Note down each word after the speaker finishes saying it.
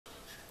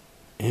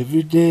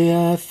Every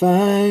day I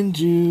find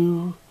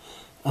you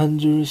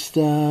under a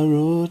star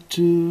or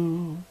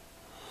two,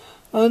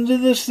 under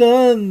the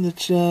sun that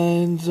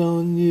shines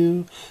on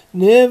you,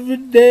 and every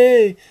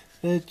day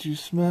that you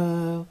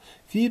smile,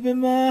 keeping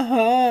my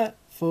heart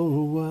for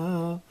a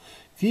while,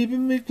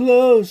 keeping me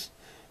close,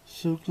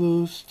 so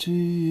close to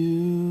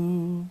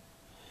you.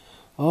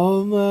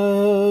 All my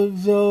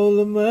hugs, all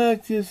of my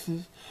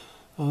kisses,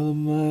 all of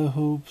my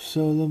hopes,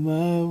 all of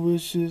my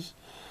wishes,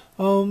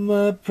 all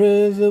my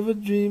prayers of a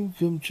dream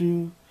come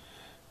true.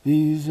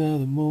 These are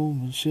the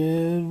moments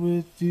shared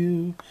with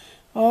you.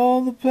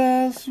 All the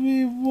paths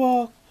we've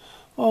walked,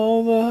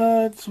 all the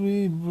hearts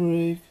we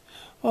break,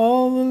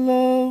 all the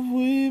love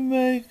we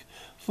make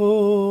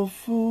for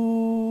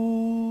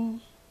fools.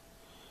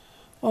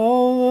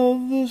 All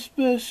of the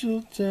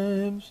special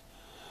times,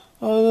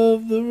 all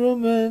of the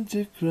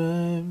romantic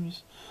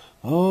crimes,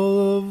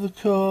 all of the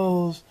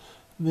calls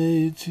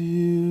made to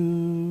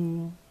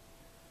you.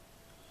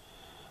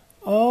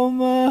 All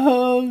my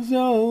hugs,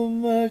 all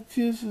my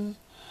kisses,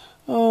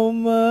 all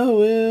my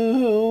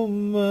will, all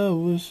my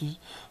wishes,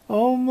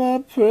 all my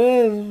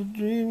prayers of a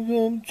dream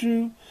come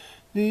true.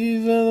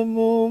 These are the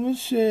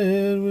moments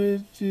shared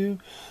with you,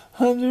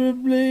 under a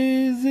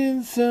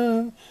blazing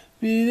sun,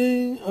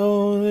 beating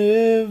on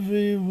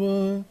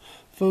everyone,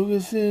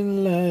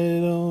 focusing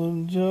light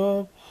on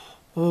top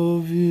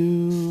of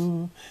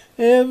you.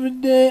 Every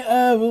day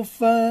I will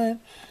find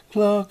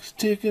clocks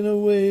ticking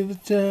away the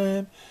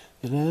time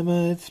that I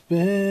might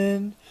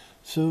spend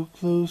so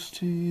close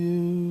to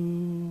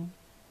you.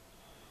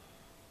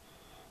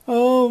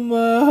 All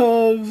my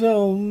hugs,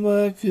 all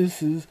my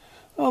kisses,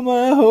 all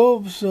my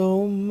hopes,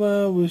 all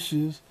my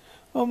wishes,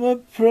 all my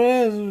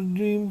prayers of a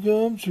dream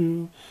come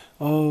true,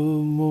 all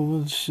the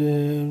moments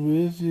shared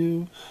with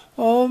you.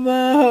 All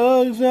my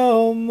hugs,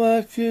 all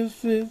my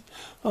kisses,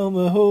 all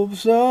my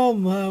hopes, all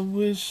my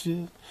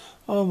wishes,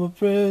 all my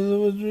prayers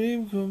of a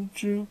dream come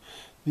true.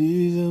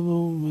 These are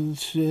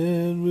moments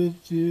shared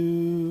with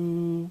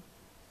you.